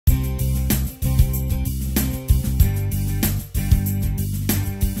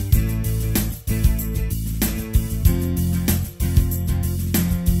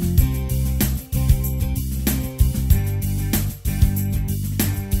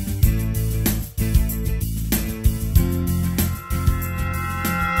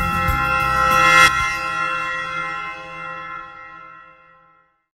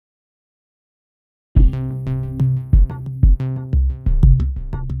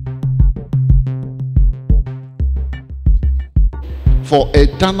for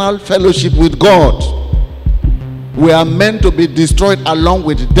eternal fellowship with God. We are meant to be destroyed along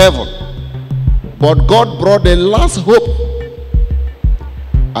with the devil. But God brought the last hope.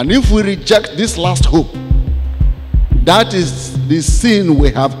 And if we reject this last hope, that is the sin we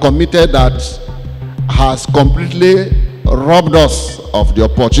have committed that has completely robbed us of the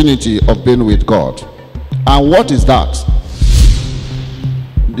opportunity of being with God. And what is that?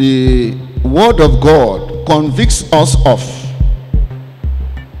 The Word of God convicts us of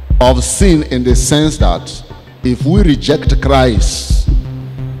sin, in the sense that if we reject Christ,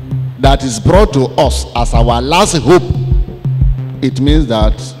 that is brought to us as our last hope, it means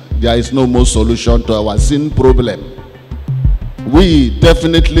that there is no more solution to our sin problem. We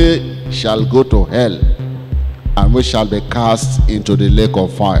definitely shall go to hell, and we shall be cast into the lake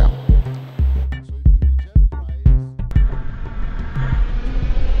of fire.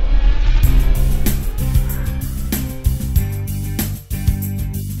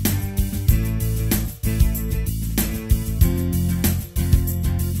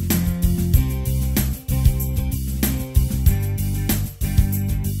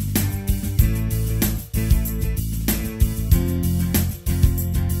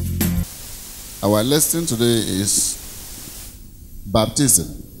 Our lesson today is baptism.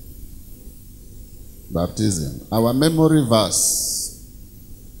 Baptism. Our memory verse,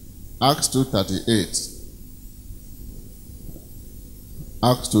 Acts 2:38.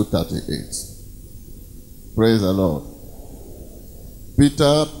 Acts 2:38. Praise the Lord.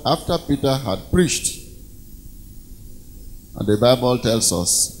 Peter, after Peter had preached, and the Bible tells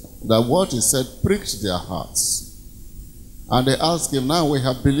us that what he said pricked their hearts. And they asked him, now we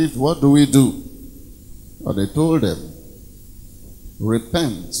have believed, what do we do? And they told them,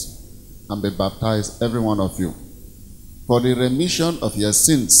 repent and be baptized, every one of you, for the remission of your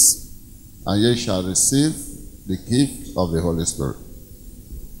sins, and ye shall receive the gift of the Holy Spirit.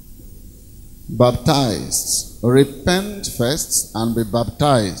 Baptized. Repent first and be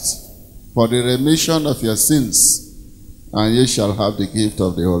baptized for the remission of your sins, and ye shall have the gift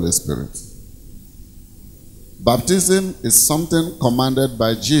of the Holy Spirit. Baptism is something commanded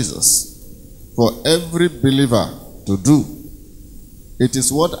by Jesus for every believer to do. It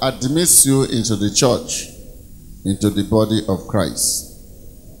is what admits you into the church, into the body of Christ.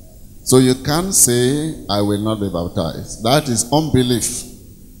 So you can't say, I will not be baptized. That is unbelief.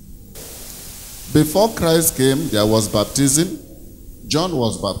 Before Christ came, there was baptism. John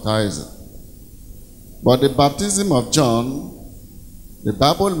was baptizing. But the baptism of John, the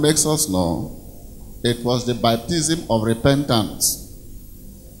Bible makes us know, it was the baptism of repentance.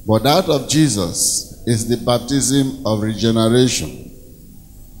 But that of Jesus is the baptism of regeneration.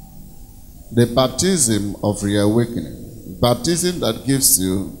 The baptism of reawakening. Baptism that gives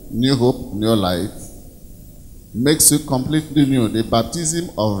you new hope, new life, makes you completely new. The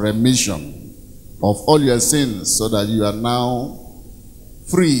baptism of remission of all your sins, so that you are now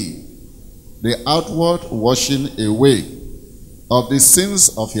free. The outward washing away of the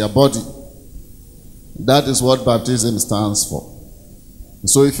sins of your body. That is what baptism stands for.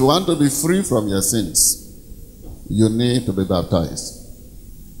 So if you want to be free from your sins, you need to be baptized.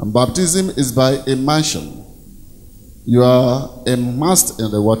 And baptism is by immersion. You are immersed in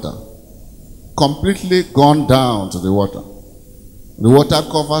the water, completely gone down to the water. The water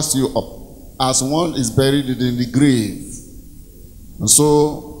covers you up as one is buried in the grave. And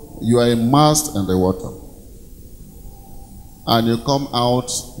so you are immersed in the water. And you come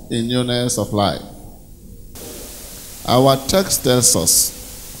out in newness of life. Our text tells us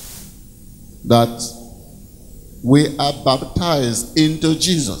that we are baptized into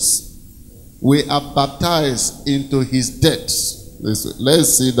Jesus. We are baptized into his death.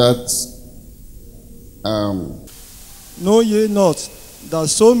 Let's see that. Know ye not that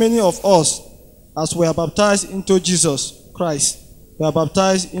so many of us, as we are baptized into Jesus Christ, we are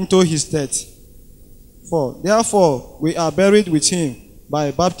baptized into his death? For therefore we are buried with him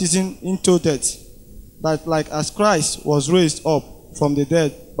by baptism into death, that like as Christ was raised up from the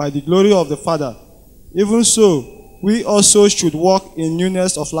dead by the glory of the Father, even so we also should walk in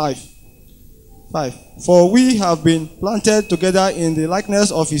newness of life. 5. For we have been planted together in the likeness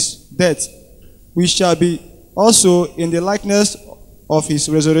of his death, we shall be also in the likeness of his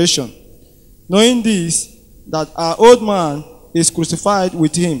resurrection. Knowing this, that our old man is crucified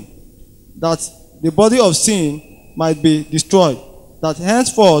with him, that the body of sin might be destroyed, that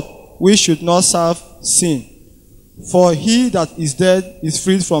henceforth we should not serve sin. For he that is dead is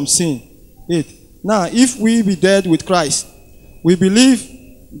freed from sin. 8. Now if we be dead with Christ, we believe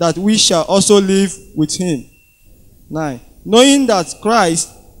that we shall also live with him. 9. Knowing that Christ,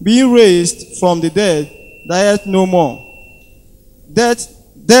 being raised from the dead, dieth no more.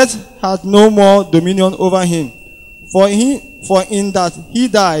 Death had no more dominion over him. For in that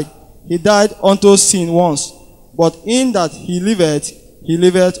he died unto sin once, but in that he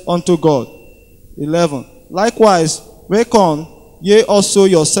liveth unto God. 11. Likewise, reckon ye also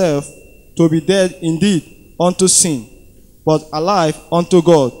yourself to be dead indeed unto sin, but alive unto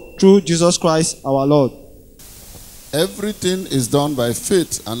God through Jesus Christ our Lord. Everything is done by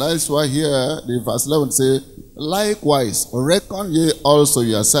faith, and that is why here the verse 11 say, likewise, reckon ye also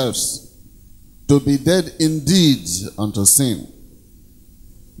yourselves to be dead indeed unto sin,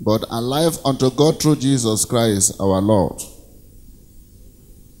 but alive unto God through Jesus Christ our Lord.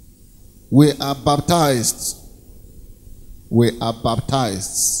 We are baptized. We are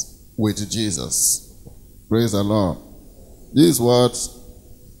baptized with Jesus. Praise the Lord. This is what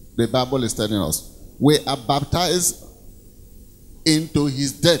the Bible is telling us. We are baptized into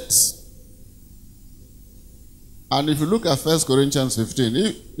his death. And if you look at 1 Corinthians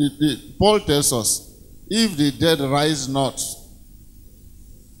 15, Paul tells us, if the dead rise not,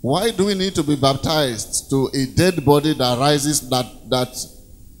 why do we need to be baptized to a dead body that rises, that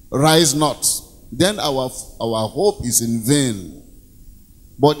rise not? Then our hope is in vain.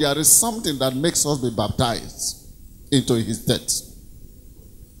 But there is something that makes us be baptized into his death.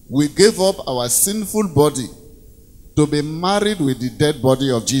 We gave up our sinful body to be married with the dead body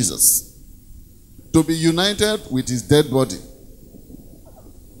of Jesus, to be united with his dead body,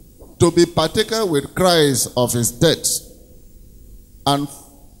 to be partaker with Christ of his death and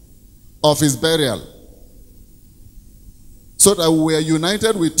of his burial, so that we are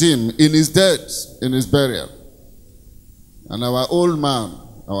united with him in his death, in his burial. And our old man,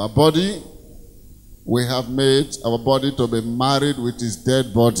 our body, we have made our body to be married with his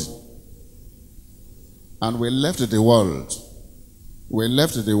dead body. And we left the world. We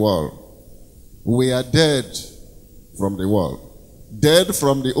left the world. We are dead from the world. Dead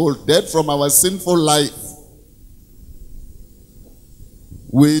from the old. Dead from our sinful life.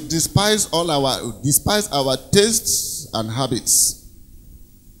 We despise our tastes and habits.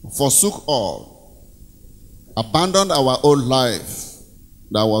 Forsook all. Abandoned our old life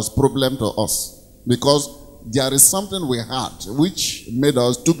that was problem to us. Because there is something we had which made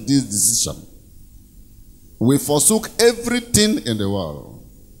us took this decision. We forsook everything in the world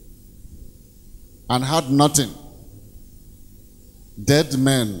and had nothing. Dead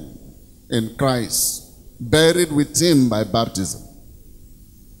men in Christ, buried with him by baptism.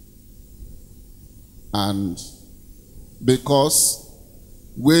 And because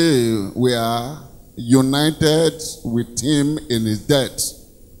we are united with him in his death,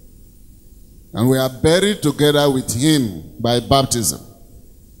 and we are buried together with him by baptism.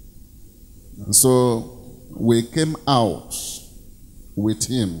 And so we came out with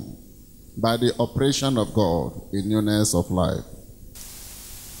him by the operation of God in newness of life.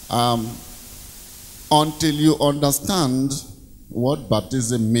 Until you understand what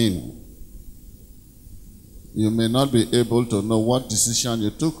baptism means, you may not be able to know what decision you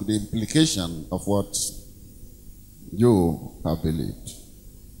took, the implication of what you have believed.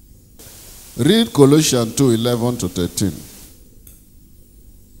 Read Colossians 2:11 to 13.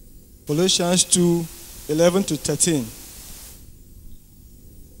 Colossians 2:11 to 13.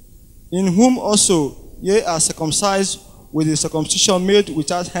 In whom also ye are circumcised with the circumcision made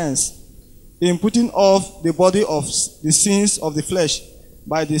without hands, in putting off the body of the sins of the flesh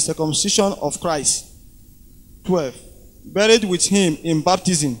by the circumcision of Christ. 12. Buried with him in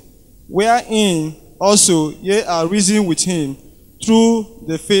baptism, wherein also ye are risen with him through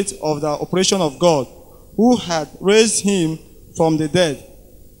the faith of the operation of God, who had raised him from the dead.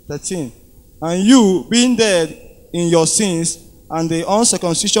 13. And you, being dead in your sins and the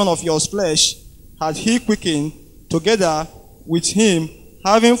uncircumcision of your flesh, had he quickened together with him,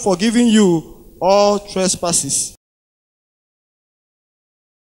 having forgiven you all trespasses.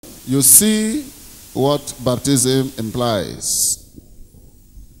 You see what baptism implies.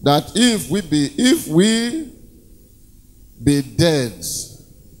 That if we be dead,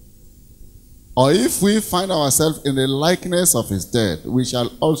 or if we find ourselves in the likeness of his death, we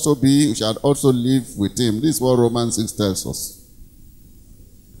shall also live with him. This is what Romans 6 tells us.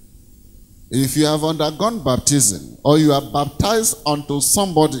 If you have undergone baptism, or you are baptized unto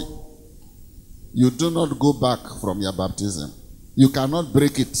somebody, you do not go back from your baptism. You cannot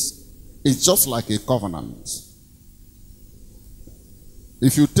break it. It's just like a covenant.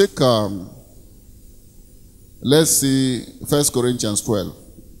 If you take, let's see, 1 Corinthians 12.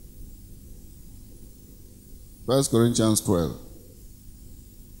 1 Corinthians 12.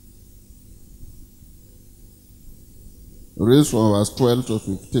 Read from verse 12 to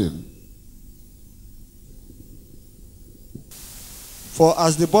 15. For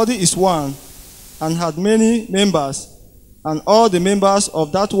as the body is one, and had many members, and all the members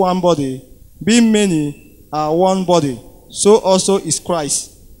of that one body, being many, are one body, so also is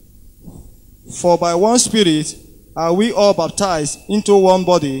Christ. For by one Spirit are we all baptized into one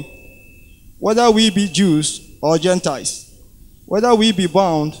body, whether we be Jews or Gentiles, whether we be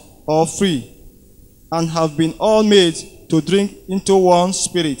bound or free, and have been all made to drink into one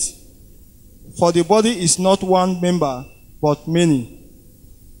Spirit. For the body is not one member, but many.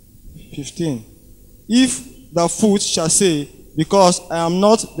 15. If the foot shall say, because I am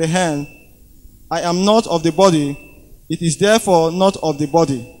not the hand, I am not of the body, it is therefore not of the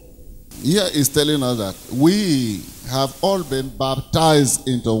body. Here is telling us that we have all been baptized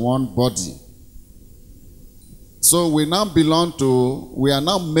into one body. So we are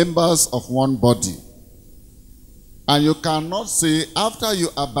now members of one body. And you cannot say, after you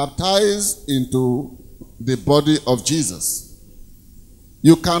are baptized into the body of Jesus,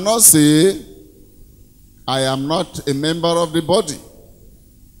 you cannot say, I am not a member of the body.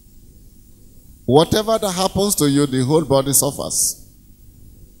 Whatever that happens to you, the whole body suffers.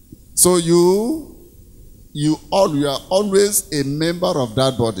 So you are always a member of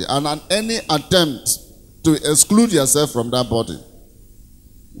that body. And any attempt to exclude yourself from that body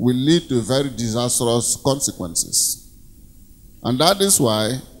will lead to very disastrous consequences. And that is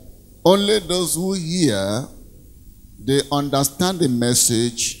why only those who hear, they understand the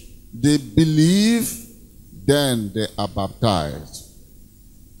message, they believe, then they are baptized.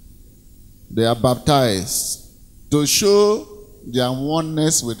 They are baptized to show their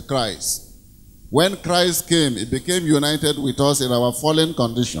oneness with Christ. When Christ came, he became united with us in our fallen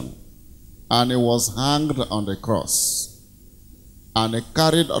condition. And he was hanged on the cross. And he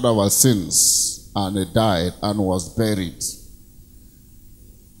carried all our sins. And he died and was buried.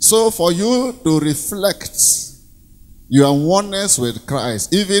 So for you to reflect your oneness with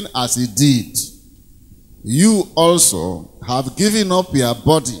Christ, even as he did, you also have given up your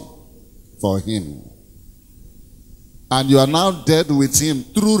body for him. And you are now dead with him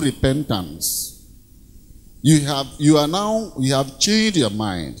through repentance. You have changed your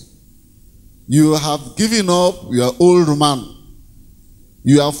mind. You have given up your old man.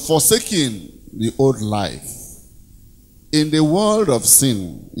 You have forsaken the old life. In the world of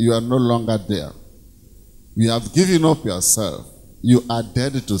sin, you are no longer there. You have given up yourself. You are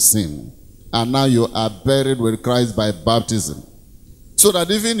dead to sin. And now you are buried with Christ by baptism. So that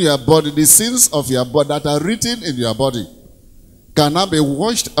even your body, the sins of your body that are written in your body, cannot be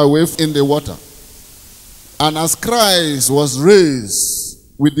washed away in the water. And as Christ was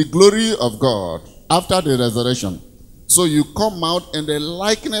raised with the glory of God after the resurrection, so you come out in the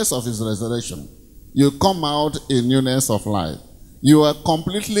likeness of his resurrection. You come out in newness of life. You are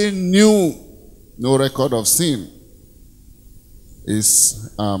completely new. No record of sin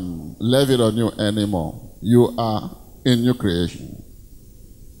is levied on you anymore. You are a new creation.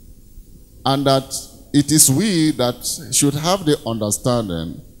 And that it is we that should have the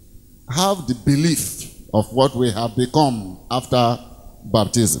understanding, have the belief of what we have become after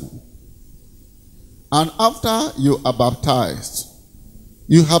baptism. And after you are baptized,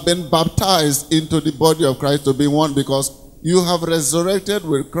 you have been baptized into the body of Christ to be one, because you have resurrected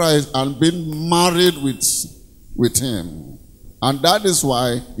with Christ and been married with him. And that is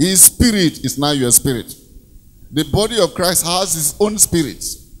why his spirit is now your spirit. The body of Christ has his own spirit.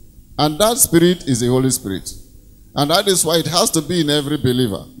 And that spirit is the Holy Spirit. And that is why it has to be in every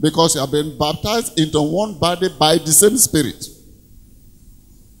believer. Because you have been baptized into one body by the same spirit.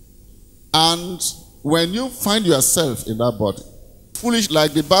 And when you find yourself in that body, foolish,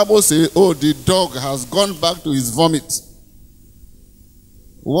 like the Bible says, oh, the dog has gone back to his vomit.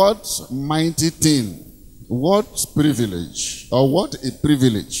 What mighty thing, what privilege, or what a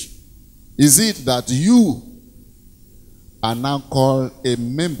privilege is it that you are now called a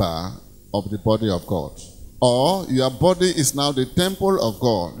member of the body of God? Or your body is now the temple of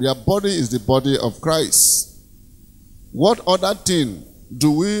God. Your body is the body of Christ. What other thing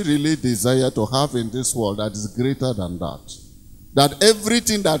do we really desire to have in this world that is greater than that? That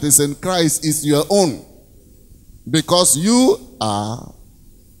everything that is in Christ is your own. Because you are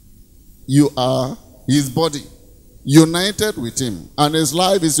his body, united with him. And his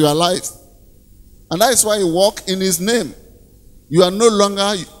life is your life. And that is why you walk in his name. You are no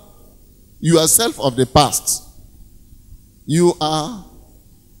longer yourself of the past. You are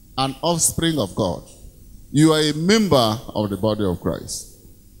an offspring of God. You are a member of the body of Christ.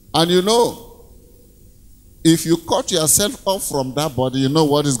 And you know, if you cut yourself off from that body, you know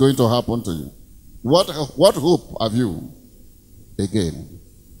what is going to happen to you. What hope have you again?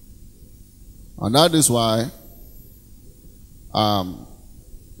 And that is why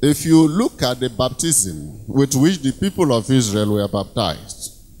If you look at the baptism with which the people of Israel were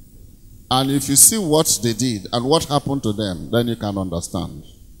baptized, and if you see what they did and what happened to them, then you can understand.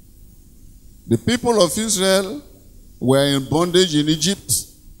 The people of Israel were in bondage in Egypt,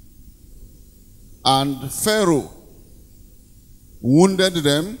 and Pharaoh wounded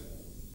them